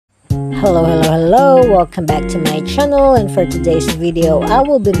Hello, welcome back to my channel, and for today's video I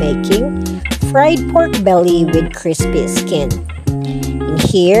will be making fried pork belly with crispy skin. In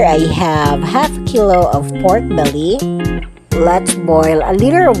here I have half a kilo of pork belly. Let's boil a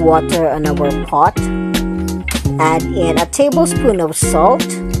liter of water on our pot. Add in a tablespoon of salt.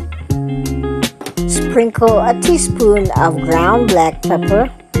 Sprinkle a teaspoon of ground black pepper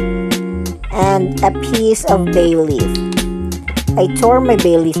and a piece of bay leaf. I tore my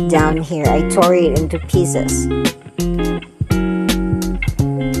bay leaf down here. I tore it into pieces.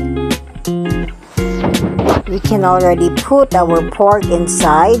 We can already put our pork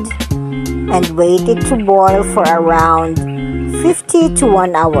inside and wait it to boil for around 50 to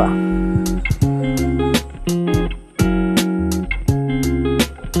 1 hour.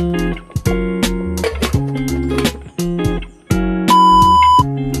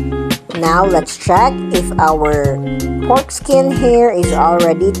 Now let's check if our pork skin here is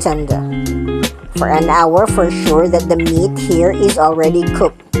already tender. For an hour, for sure that the meat here is already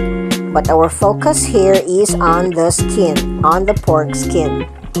cooked. But our focus here is on the skin, on the pork skin.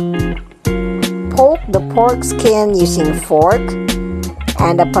 Poke the pork skin using fork,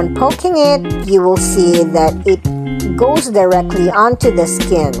 and upon poking it, you will see that it goes directly onto the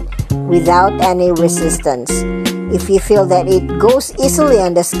skin without any resistance. If you feel that it goes easily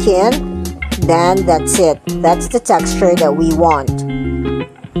on the skin, then that's it. That's the texture that we want.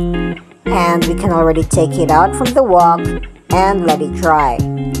 And we can already take it out from the wok and let it dry.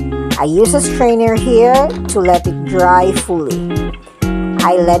 I use a strainer here to let it dry fully.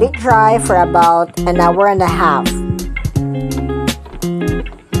 I let it dry for about an hour and a half.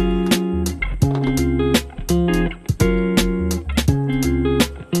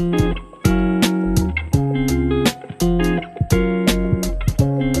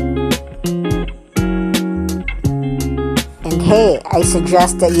 Hey, I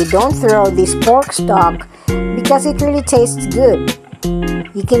suggest that you don't throw this pork stock because it really tastes good.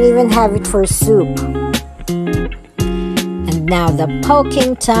 You can even have it for soup. And now the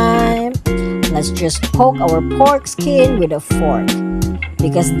poking time. Let's just poke our pork skin with a fork,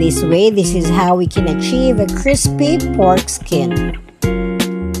 because this way, this is how we can achieve a crispy pork skin.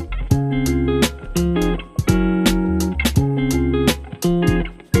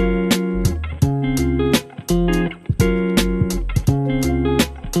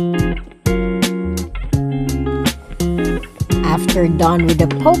 After done with the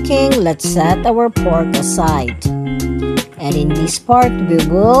poking, let's set our pork aside. And in this part, we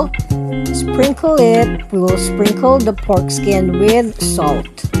will sprinkle the pork skin with salt.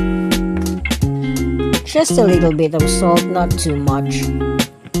 Just a little bit of salt, not too much.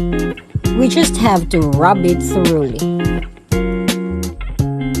 We just have to rub it thoroughly.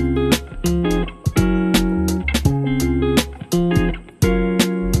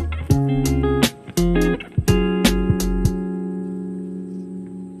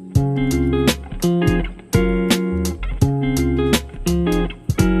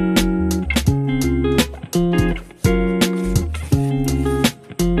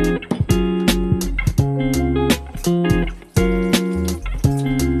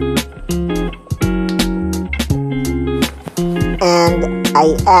 And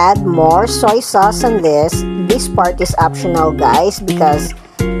I add more soy sauce on this. This part is optional, guys, because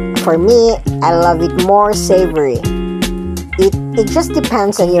for me, I love it more savory. It just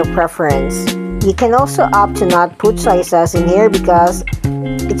depends on your preference. You can also opt to not put soy sauce in here because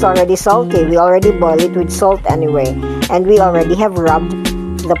it's already salty. We already boil it with salt anyway, and we already have rubbed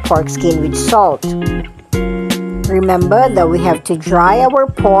the pork skin with salt. Remember that we have to dry our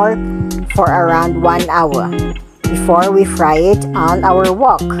pork for around 1 hour before we fry it on our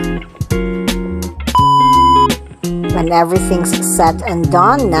wok. When everything's set and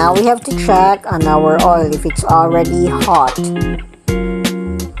done, now we have to check on our oil if it's already hot.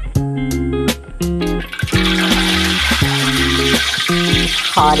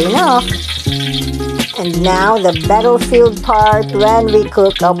 Hot enough. And now the battlefield part when we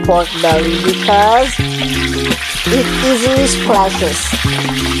cook a pork belly, because it easily splashes.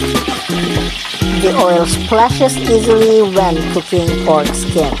 The oil splashes easily when cooking pork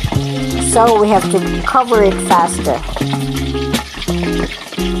skin, so we have to cover it faster.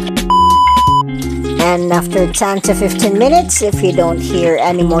 And after 10 to 15 minutes, if you don't hear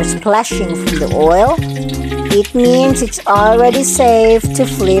any more splashing from the oil, it means it's already safe to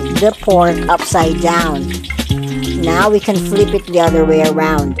flip the pork upside down. Now we can flip it the other way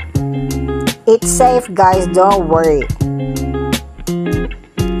around. It's safe, guys, don't worry.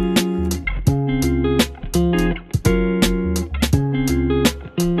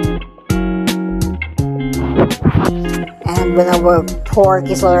 when our pork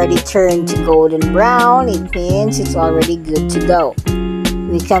is already turned to golden brown, it means it's already good to go.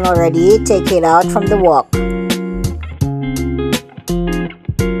 We can already take it out from the wok.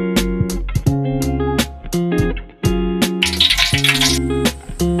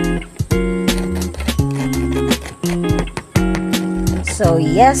 So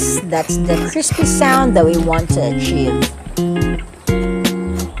yes, that's the crispy sound that we want to achieve.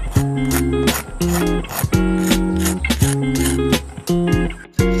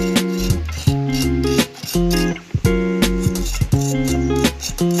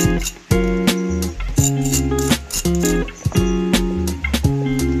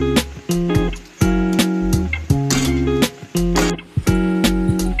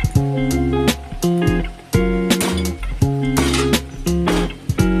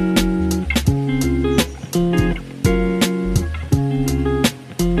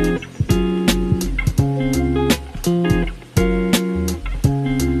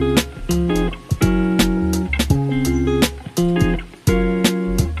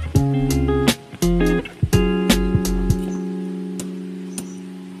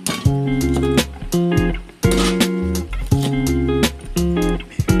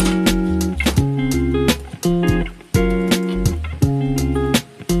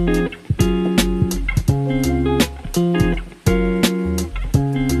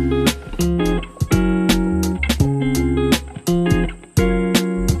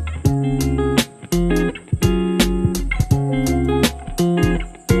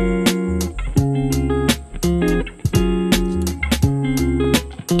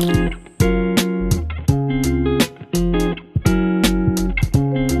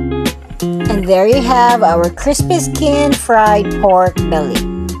 And there you have our crispy skin fried pork belly.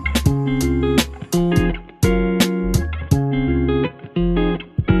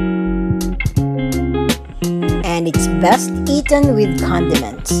 And it's best eaten with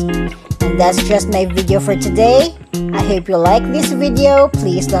condiments. And that's just my video for today. I hope you like this video.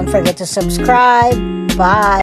 Please don't forget to subscribe. Bye.